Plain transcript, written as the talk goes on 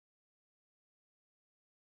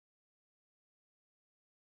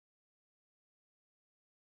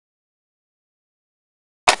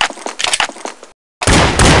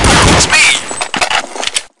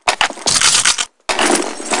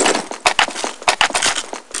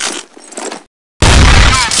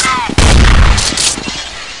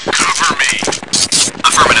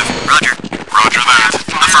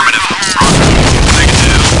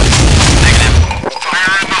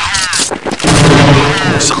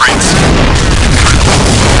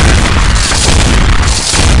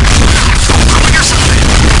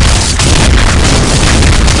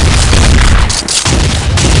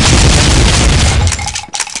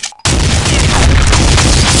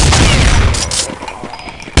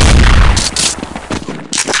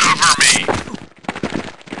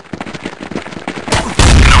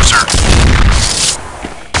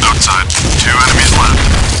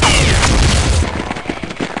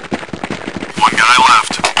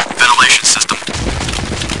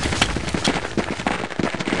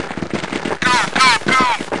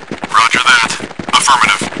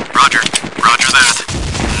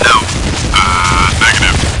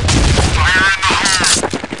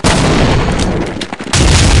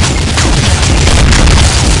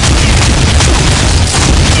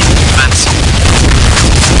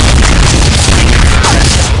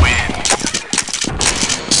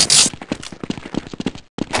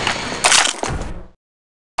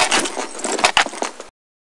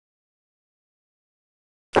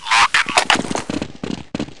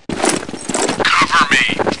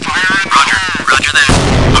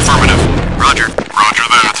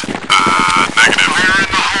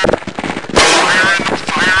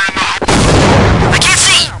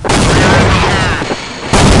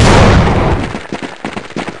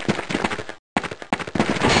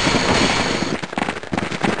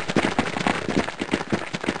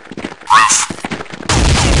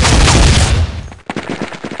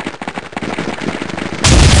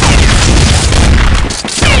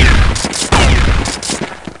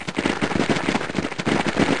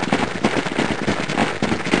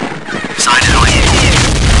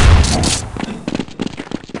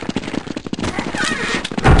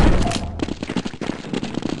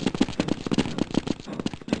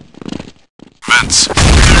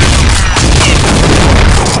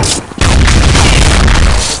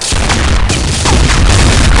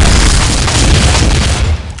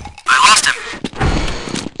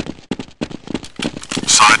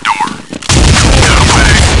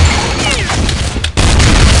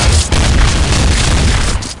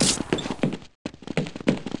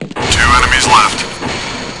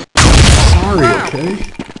okay?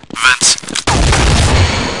 Vents.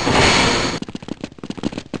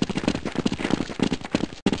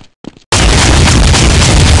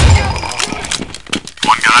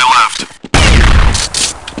 One guy left.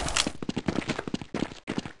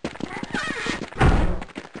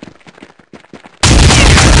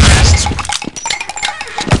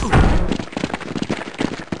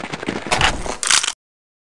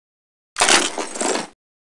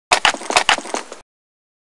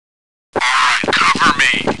 Cover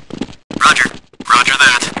me. Roger. Roger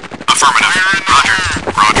that. Affirmative. Roger.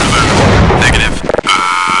 Roger that. Negative.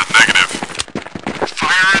 Negative.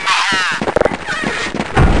 Fire in the hole.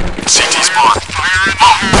 CT spawn. Fire in the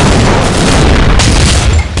hole.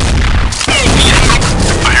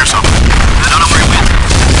 I hear something. I don't know where he went.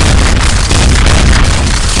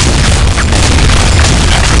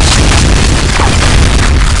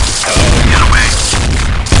 Get away.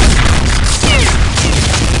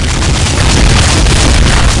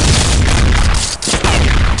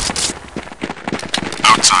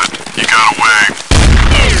 Outside. He got away.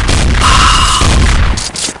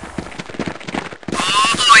 Oh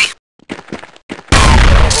boy.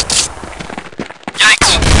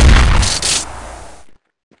 Yikes.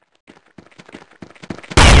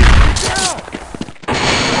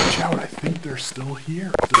 Watch out, I think they're still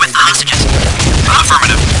here. With the hostages.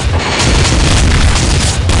 Affirmative.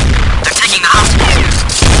 They're taking the hostages.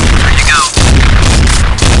 Ready to go.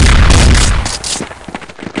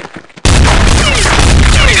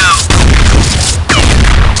 Here we go.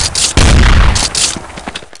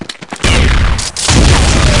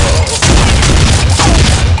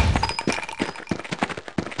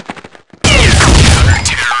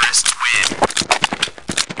 Counter-terrorist win.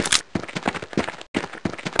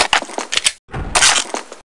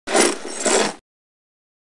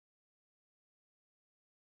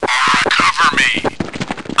 Cover me.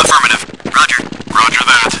 Affirmative. Roger. Roger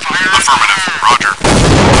that. Affirmative. Roger.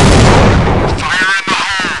 Fire in the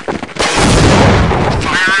hole.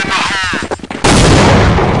 Fire in the hole.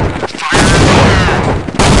 Fire in the hole.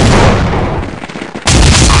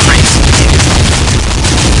 Freeze.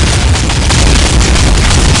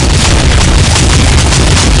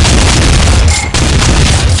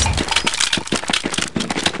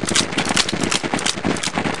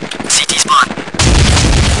 CT spawn.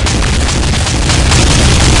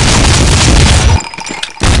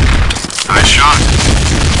 Nice shot.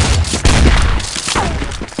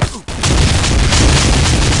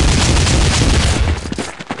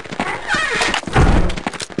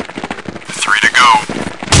 Three to go.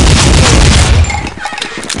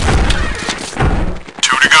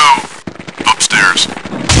 Two to go. Upstairs.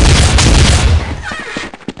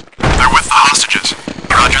 They're with the hostages.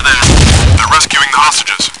 Roger that. They're rescuing the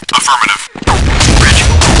hostages. Affirmative. Bridge.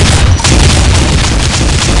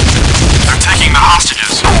 They're taking the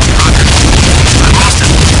hostages. Roger. I lost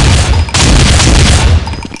him.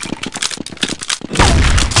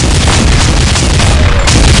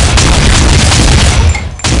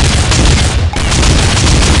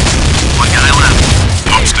 One guy left.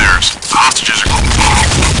 Upstairs. The hostages are...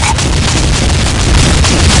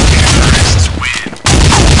 Terrorists win.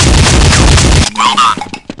 Well done.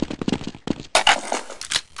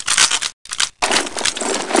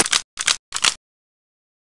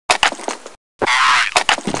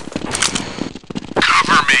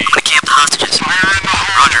 Cover me. I'm gonna camp the hostages. Fire in the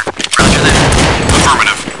hole. Roger. Roger that.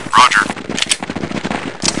 Affirmative. Roger.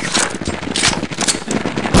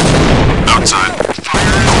 Outside.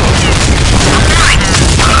 Fire in the hole. Fire in the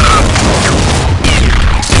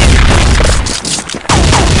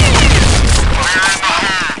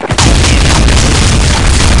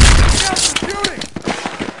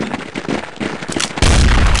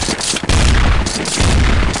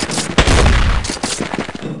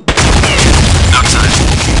Outside.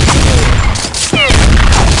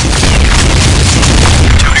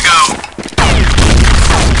 Two to go.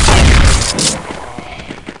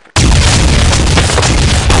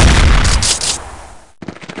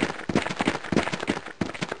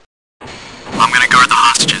 I'm gonna guard the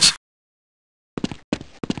hostages.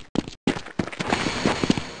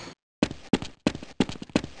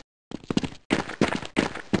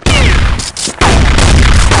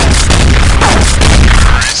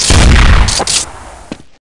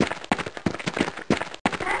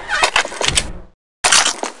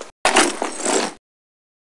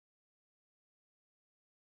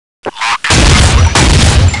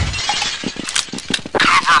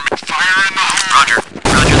 Roger.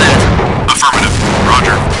 Roger that. Affirmative.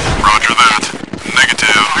 Roger. Roger that.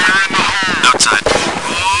 Negative. Outside.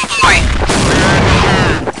 Oh boy.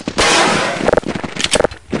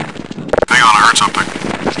 Hang on, I heard something.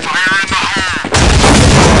 Fire in the hole.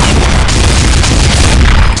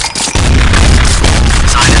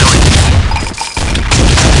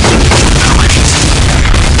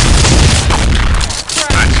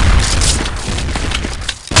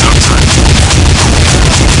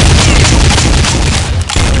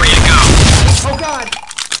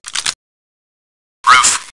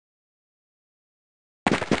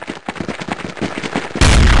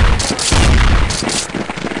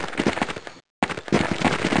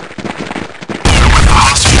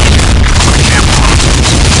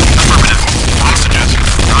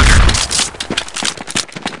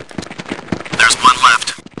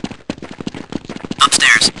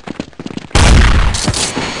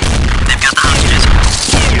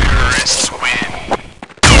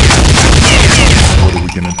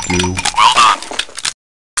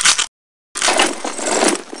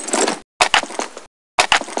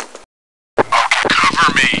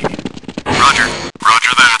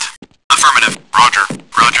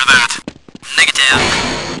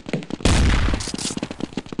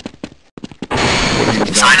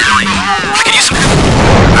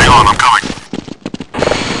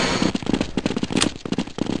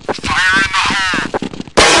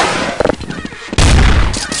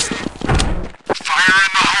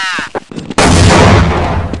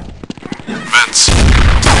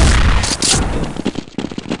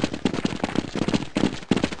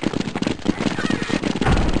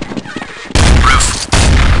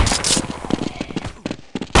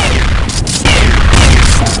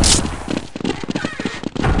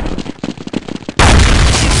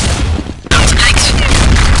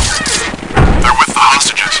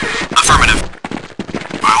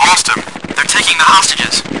 taking the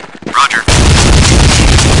hostages. Roger.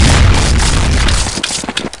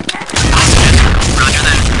 Hostages. Roger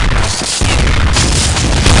that.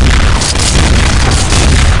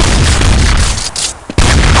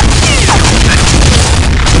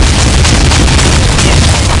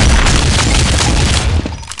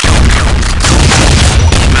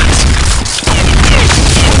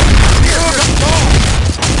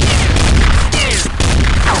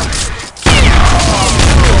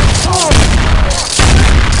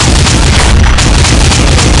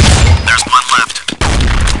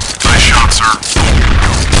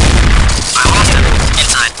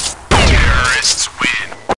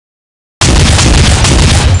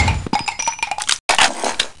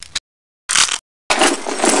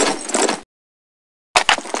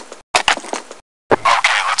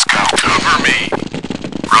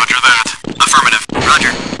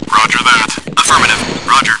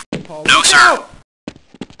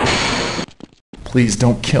 Please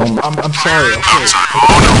don't kill me. I'm sorry, okay.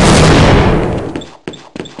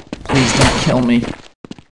 Please don't kill me.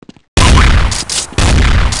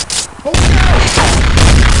 Oh no!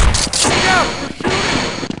 Look out! We're shooting!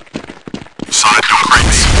 Side door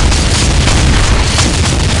crates.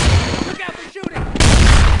 Look out, they're shooting!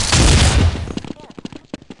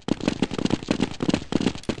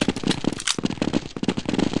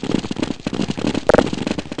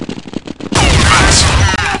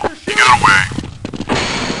 You got away.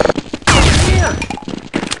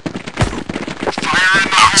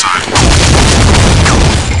 Outside.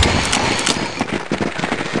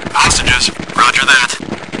 Hostages. Roger that.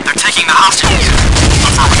 They're taking the hostages.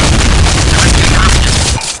 Affirmative. They're taking hostages.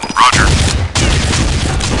 Roger.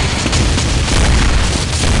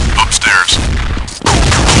 Upstairs.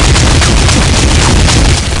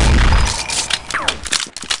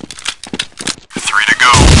 3 to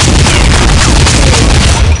go.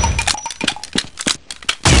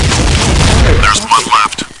 There's 1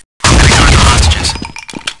 left. I'm gonna go to the hostages.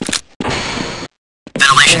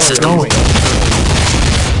 Ventilation system.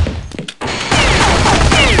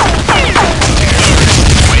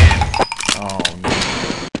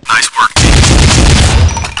 Nice work, team.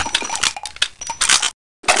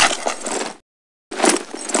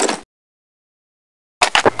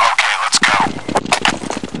 Okay, let's go.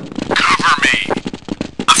 Cover me.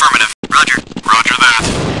 Affirmative. Roger. Roger that.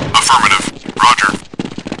 Affirmative. Roger.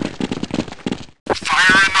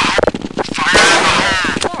 Fire in the hole! Fire in the hole!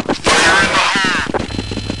 Fire in the hole!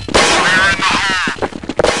 Fire in the hole!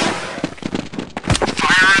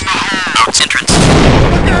 Fire in the hole! Out entrance.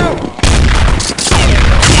 Look out!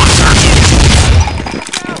 Come on, sir.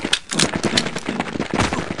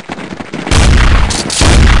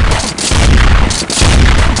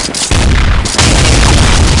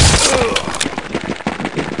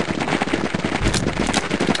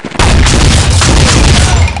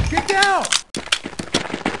 Get down!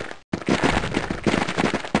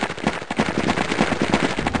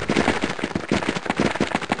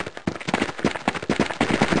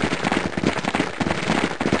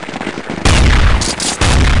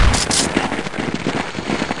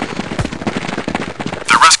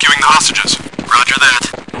 They're rescuing the hostages. Roger that.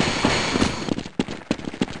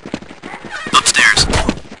 Upstairs.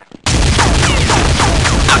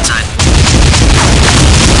 Outside.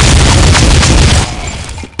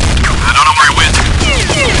 I don't know where he went.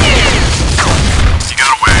 He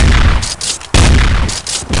got away.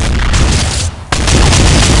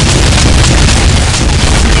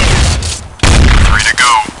 Three to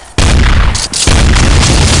go.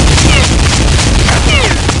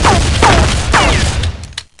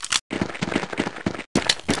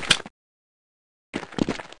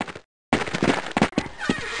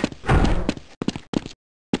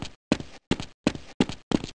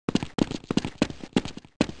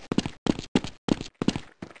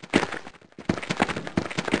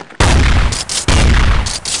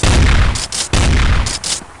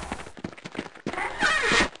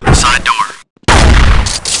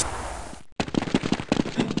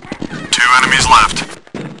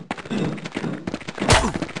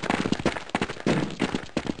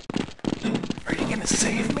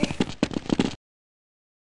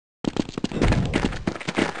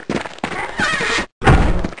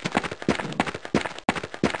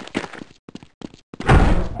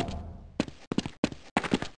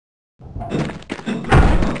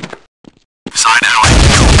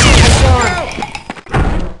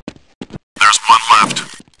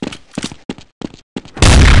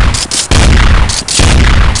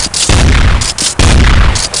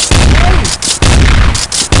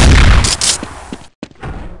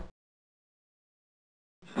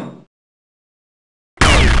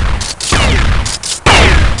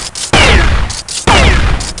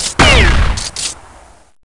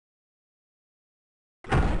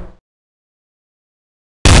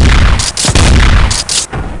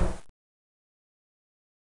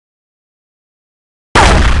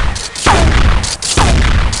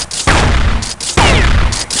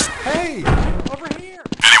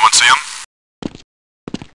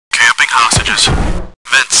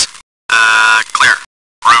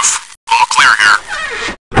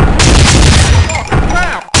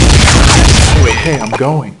 Okay, I'm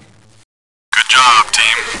going. Good job,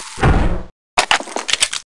 team.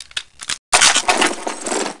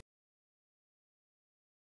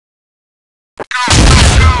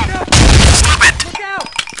 Stop it!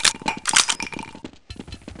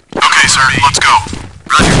 Okay, sir, let's go.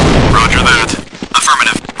 Roger. Roger that.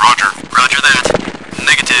 Affirmative. Roger. Roger that.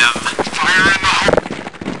 Negative. Fire in the hole.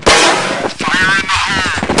 Fire in the hole.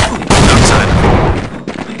 Outside.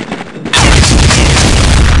 Enemies.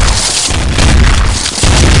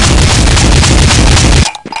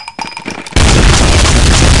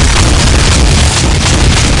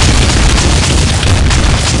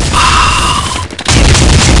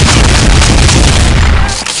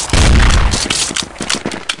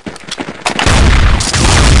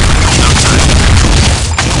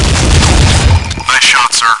 Nice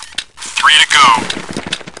shot, sir. 3 to go.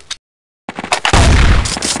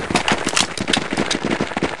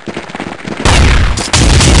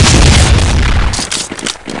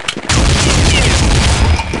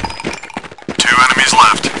 Two enemies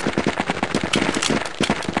left.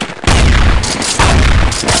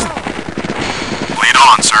 Lead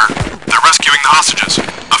on, sir. They're rescuing the hostages.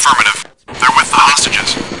 Affirmative. They're with the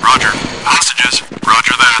hostages. Roger. Hostages.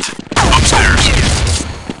 Roger that. Upstairs.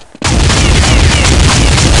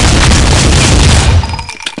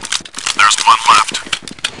 There's one left.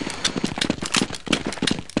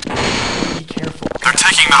 Be careful. They're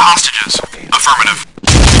taking the hostages. Affirmative.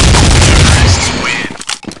 Win.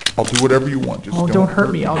 I'll do whatever you want. Just Oh, don't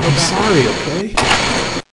hurt me. I'll go I'm back. sorry, okay?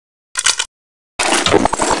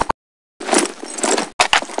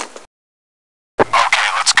 Okay,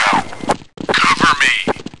 let's go. Cover me.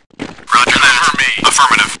 Roger that. Cover me.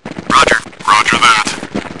 Affirmative. Roger. Roger that.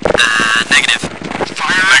 Negative.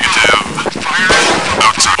 Fire. Negative. Fire.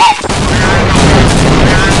 Outside. Whoa.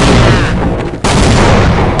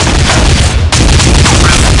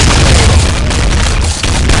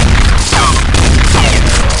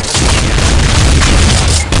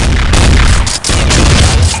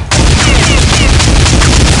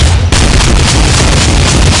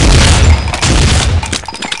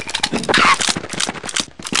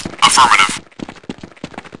 Affirmative.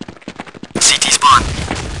 CT spawn.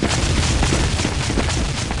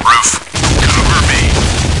 Roof. Cover me.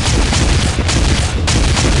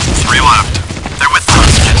 3 left. They're with the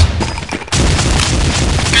hostages.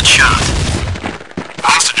 Good shot.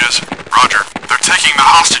 Hostages. Roger. They're taking the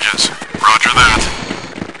hostages. Roger that.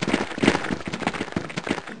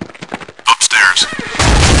 Upstairs.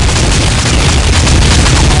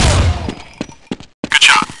 Good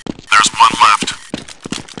shot. There's one left.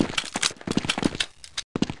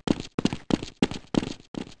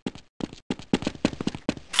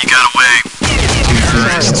 He got away.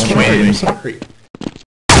 I'm sorry. I'm sorry.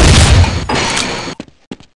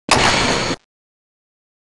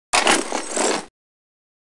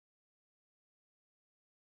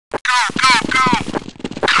 Go!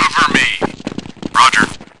 Cover me. Roger.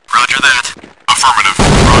 Roger that. Affirmative.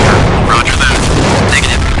 Roger. Roger that.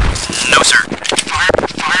 Negative. No, sir.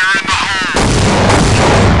 Fire in the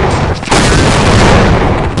hole.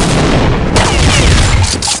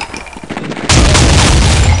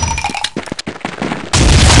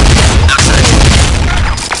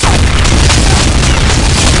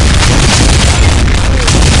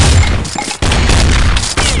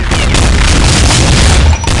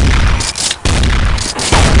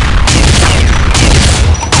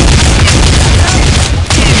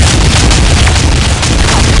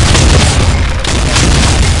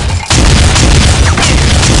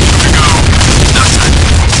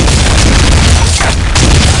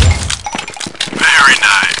 Very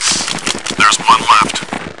nice. There's one left.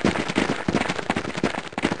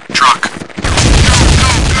 Truck.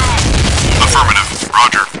 Go! Affirmative.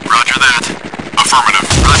 Roger. Roger that.